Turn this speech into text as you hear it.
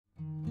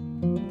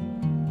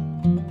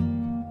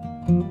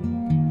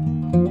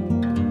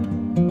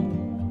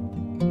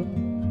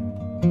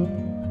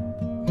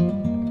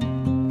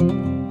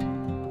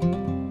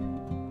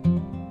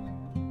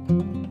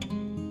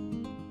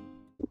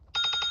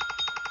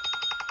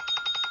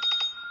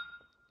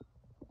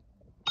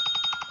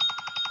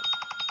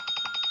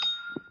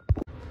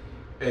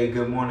Hey,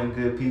 good morning,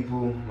 good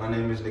people. My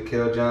name is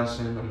Nichal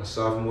Johnson. I'm a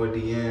sophomore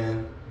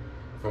DN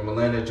from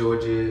Atlanta,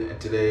 Georgia, and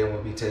today I'm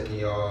gonna be taking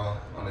y'all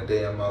on a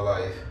day of my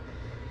life.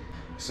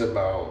 It's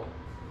about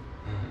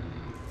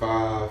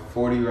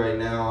 5:40 right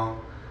now.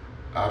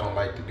 I don't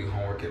like to do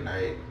homework at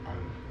night.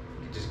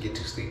 Just get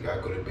too sleepy. I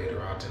go to bed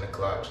around 10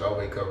 o'clock, so I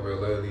wake up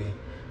real early.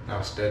 And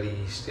I'll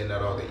study, send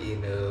out all the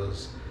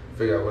emails,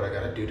 figure out what I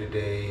gotta do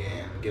today,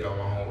 and get all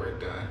my homework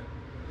done.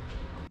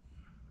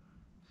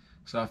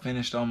 So I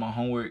finished all my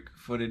homework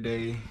for the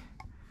day.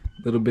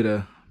 A little bit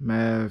of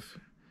math,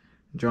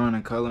 drawing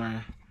and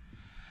coloring.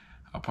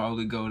 I'll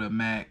probably go to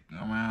Mac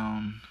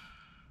around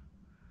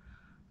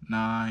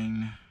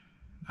 9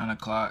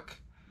 o'clock.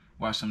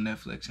 Watch some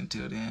Netflix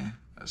until then.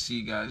 I'll see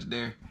you guys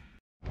there.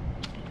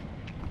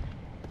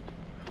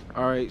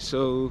 Alright,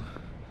 so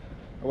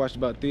I watched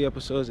about 3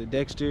 episodes of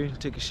Dexter,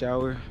 took a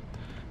shower.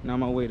 Now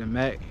I'm on my way to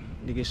Mac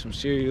to get some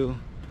cereal,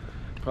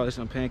 probably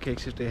some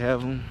pancakes if they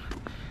have them.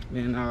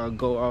 Then I'll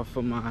go off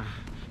for my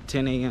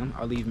 10 a.m.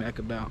 I'll leave Mac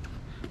about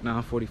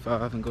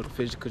 9:45 and go to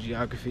physical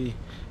geography.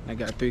 I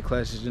got 3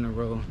 classes in a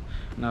row,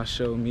 and I'll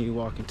show me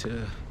walking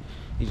to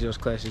each of those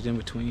classes in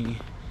between.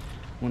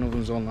 One of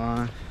them's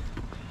online,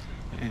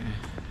 and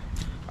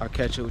I'll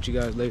catch up with you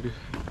guys later.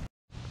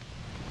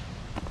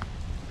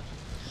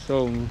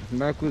 So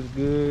Mac was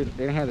good.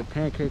 They didn't have the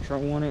pancakes I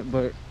wanted,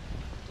 but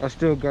I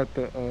still got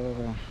the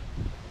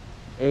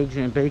eggs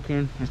and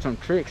bacon and some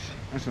tricks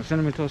and some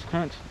cinnamon toast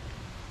crunch.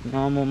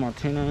 Now I'm on my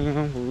 10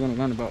 a.m. We're gonna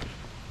learn about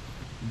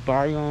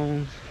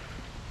biomes,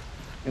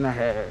 and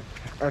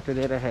after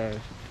that I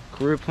have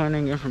career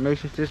planning,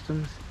 information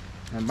systems,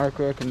 and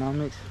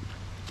microeconomics.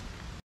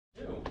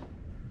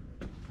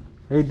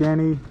 Hey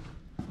Danny.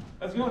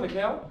 How's it going,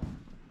 Nichal?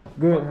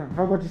 Good.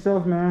 How about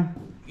yourself, man?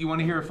 You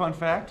want to hear a fun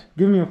fact?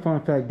 Give me a fun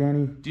fact,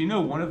 Danny. Do you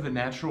know one of the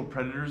natural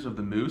predators of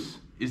the moose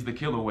is the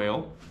killer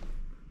whale?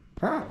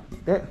 How?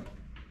 That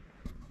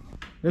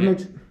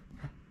makes...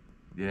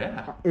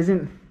 Yeah.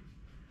 Isn't...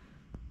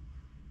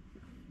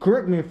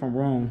 Correct me if I'm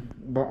wrong,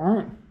 but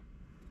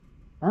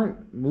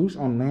aren't moose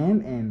on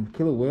land and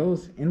killer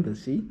whales in the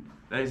sea?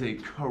 That is a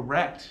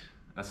correct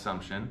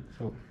assumption.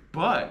 So,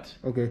 but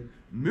okay.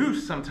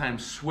 Moose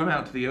sometimes swim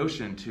out to the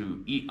ocean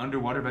to eat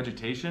underwater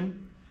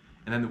vegetation,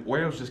 and then the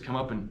whales just come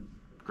up and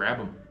grab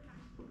them.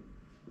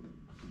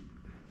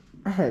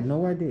 I had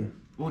no idea.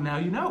 Well, now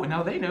you know, and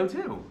now they know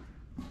too.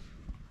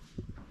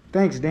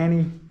 Thanks,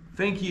 Danny.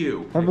 Thank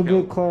you. Have a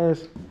good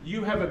class.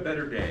 You have a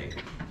better day.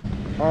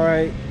 All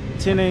right,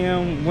 10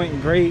 a.m. went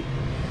great.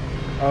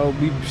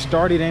 We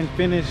started and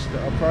finished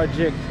a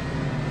project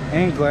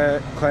and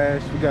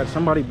class. We got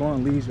somebody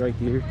blowing leaves right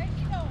here.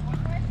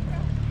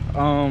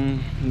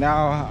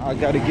 Now I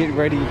got to get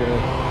ready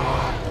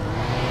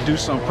to do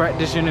some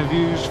practice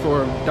interviews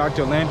for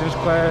Dr. Landon's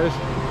class,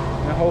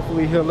 and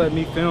hopefully he'll let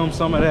me film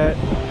some of that.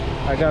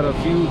 I got a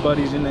few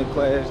buddies in that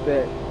class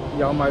that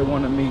y'all might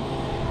want to meet.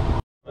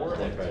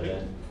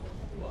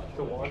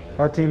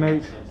 Hi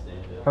teammates,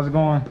 how's it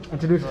going?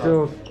 Introduce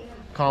yourselves.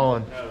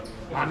 Colin.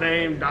 My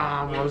name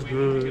Dom. Was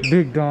good.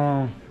 Big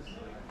Dom.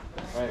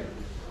 Hey,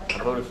 I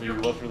voted for you.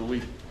 Vote for the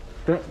week.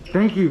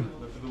 Thank you.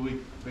 Vote for the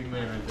week. Big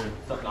man right there.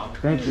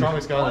 Thank you.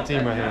 Strongest guy on the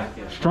team right here.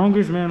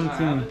 Strongest man on the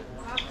team.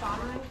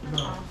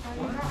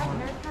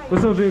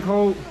 What's up, Big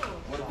Hope?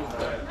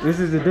 This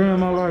is the day of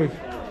my life.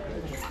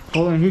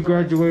 Oh, and he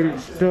graduated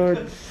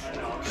stud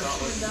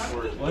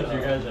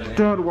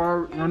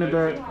wide running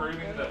back.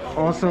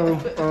 Also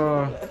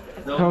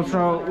helps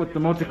out with the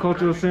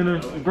multicultural center.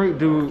 Great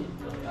dude.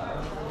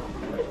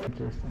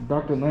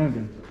 Dr.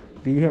 Landon,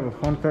 do you have a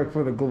fun fact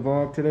for the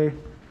vlog today?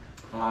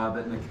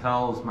 That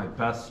Nichal is my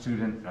best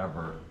student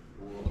ever.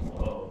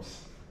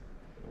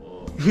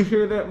 You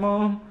hear that,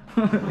 Mom?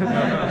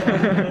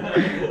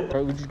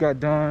 Alright, we just got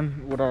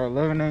done with our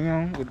 11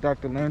 a.m. with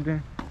Dr.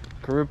 Landon,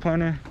 career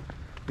planning.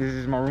 This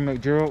is my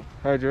roommate Gerald.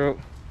 Hi, Gerald.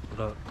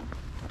 What up?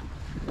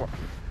 Well,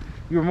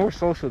 you're more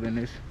social than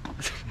this.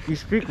 You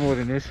speak more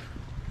than this.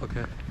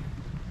 Okay.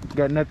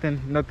 Got nothing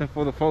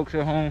for the folks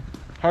at home.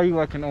 How are you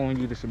liking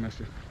ONU this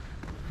semester?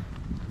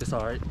 It's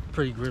alright.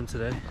 Pretty grim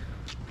today.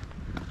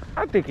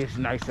 I think it's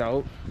nice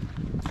out.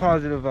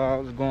 Positive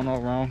vibes going all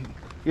around.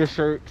 Your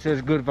shirt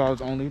says good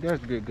vibes only.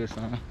 That's a good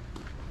sign.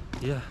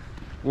 Yeah.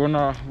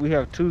 We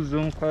have 2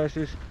 Zoom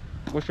classes.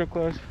 What's your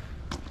class?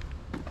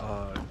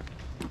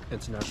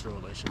 International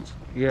relations.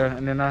 Yeah,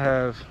 and then I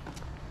have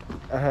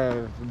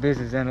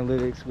business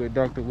analytics with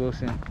Dr.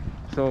 Wilson.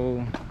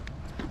 So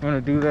I'm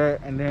gonna do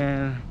that, and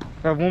then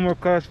have one more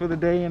class for the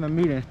day and a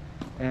meeting,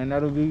 and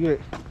that'll be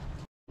it.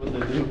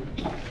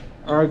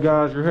 All right,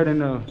 guys, we're heading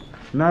to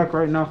Mac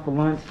right now for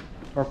lunch.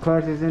 Our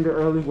class is ended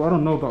early. Well, I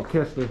don't know about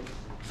Kessler.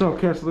 What's up,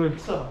 Kessler?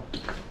 What's up?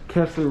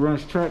 Kessler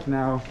runs track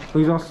now, but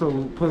he's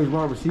also plays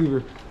wide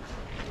receiver.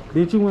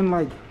 Didn't you win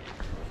like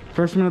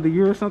freshman of the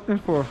year or something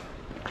for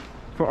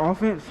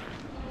offense?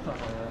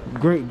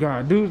 Great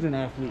guy. Dude's an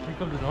athlete. Here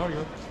comes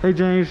Dario. Hey,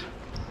 James.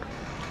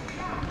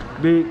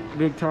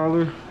 Big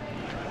Tyler.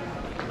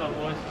 What's up,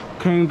 boys?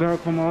 Came back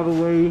from all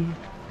the way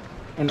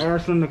in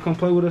Ashland to come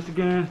play with us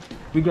again.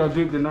 We got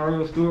Big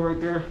Denario Stewart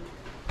right there.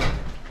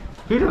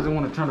 He doesn't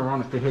want to turn around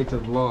if they hate the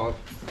vlog.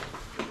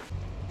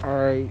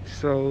 Alright,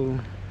 so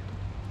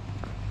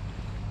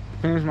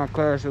finished my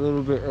class a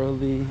little bit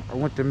early. I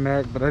went to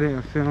Mac, but I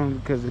didn't film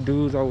because the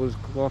dudes I was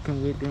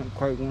walking with didn't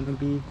quite want to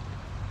be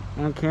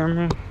on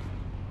camera.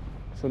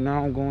 So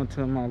now I'm going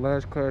to my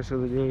last class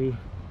of the day,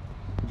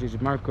 which is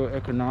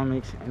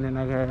microeconomics, and then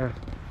I have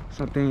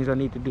some things I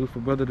need to do for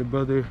brother to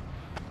brother,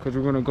 because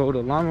we're gonna go to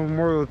Lima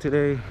Memorial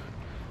today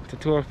to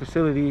tour our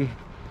facility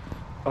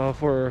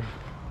for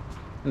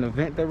an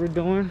event that we're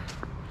doing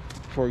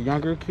for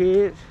younger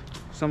kids.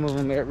 Some of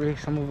them at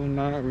risk, some of them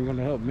not. We're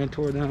gonna help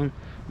mentor them,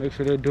 make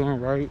sure they're doing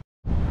right.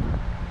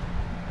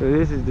 So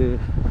this is the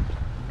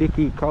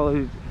Dickey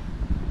College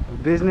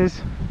of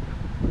Business.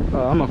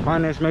 I'm a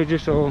finance major,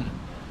 so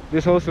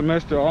this whole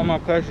semester all my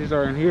classes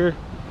are in here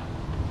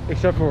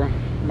except for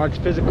my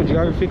physical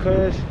geography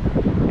class.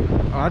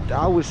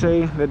 I would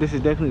say that this is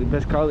definitely the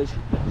best college.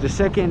 The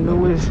second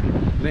newest,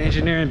 the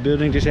engineering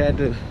building just had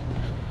to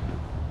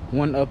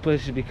one up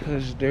us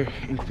because they're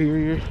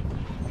inferior.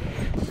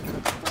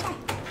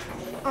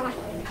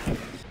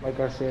 Like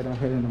I said, I'm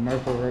heading to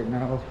Micro right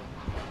now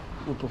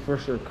with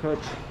Professor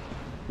Kutch.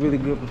 Really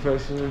good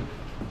professor.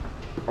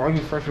 All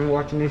you freshmen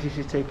watching this, you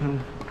should take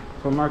him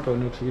for Micro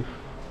next year.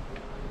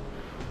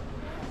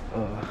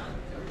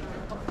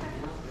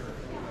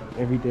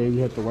 Every day we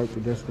have to wipe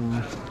the desk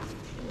down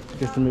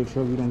just to make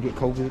sure we don't get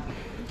COVID.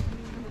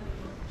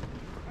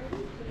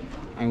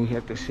 And we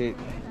have to sit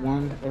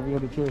one every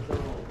other chair.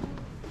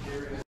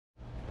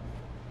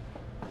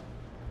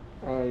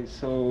 Alright,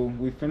 so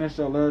we finished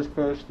our last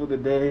class for the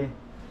day.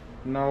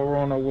 Now we're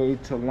on our way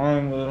to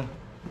Lima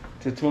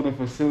to tour the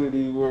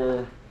facility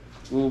where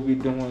we'll be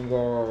doing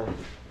our,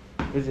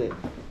 is it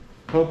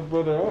Help a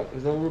Brother Out?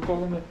 Is that what we're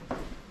calling it?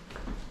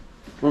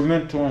 We're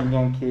mentoring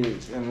young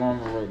kids in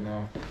Lima right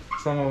now.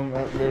 Some of them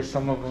out there,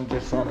 some of them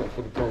just signed up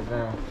for the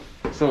program.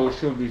 So it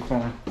should be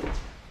fun.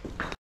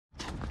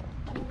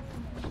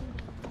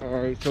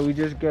 Alright, so we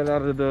just got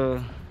out of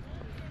the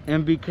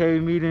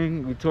MBK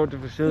meeting. We toured the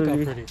facility.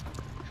 Look how pretty.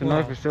 It's a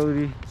nice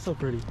facility. So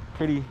pretty.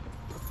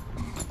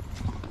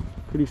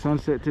 Pretty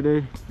sunset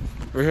today.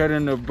 We're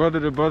heading to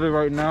Brother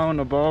right now in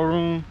the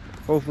ballroom.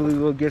 Hopefully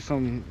we'll get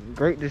some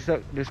great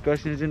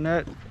discussions in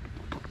that.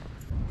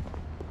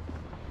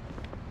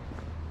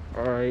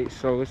 Alright,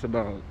 so it's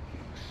about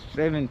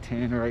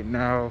 7:10 right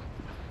now.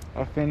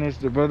 I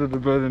finished the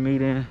brother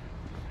meeting.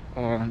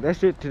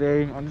 That's it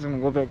today. I'm just gonna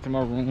go back to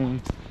my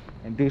room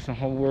and do some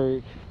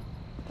homework.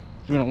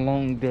 It's been a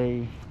long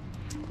day.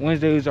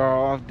 Wednesdays are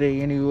off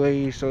day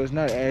anyway, so it's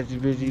not as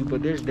busy,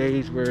 but there's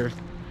days where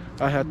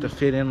I have to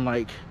fit in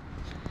like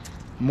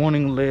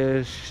morning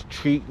list,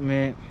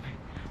 treatment,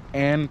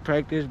 and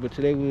practice. But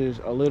today was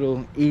a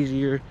little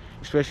easier,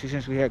 especially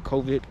since we had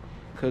COVID,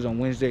 because on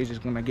Wednesdays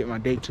is when I get my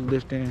day 2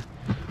 lift in.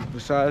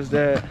 Besides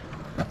that,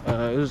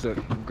 it was a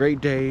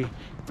great day.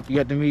 You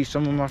got to meet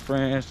some of my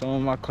friends, some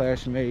of my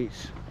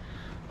classmates.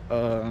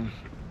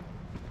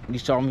 You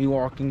saw me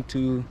walking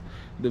to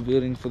the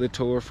building for the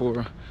tour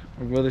for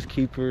my brother's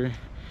keeper.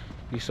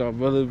 You saw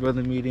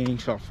brother meeting. You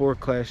saw 4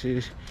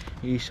 classes.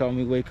 You saw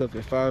me wake up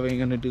at 5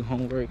 a.m. to do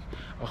homework.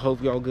 I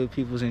hope y'all good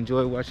peoples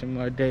enjoy watching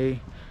my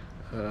day.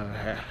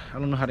 I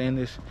don't know how to end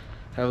this.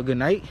 Have a good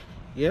night.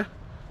 Yeah,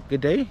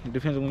 good day. It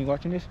depends on when you're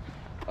watching this.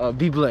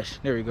 Be blessed.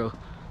 There we go.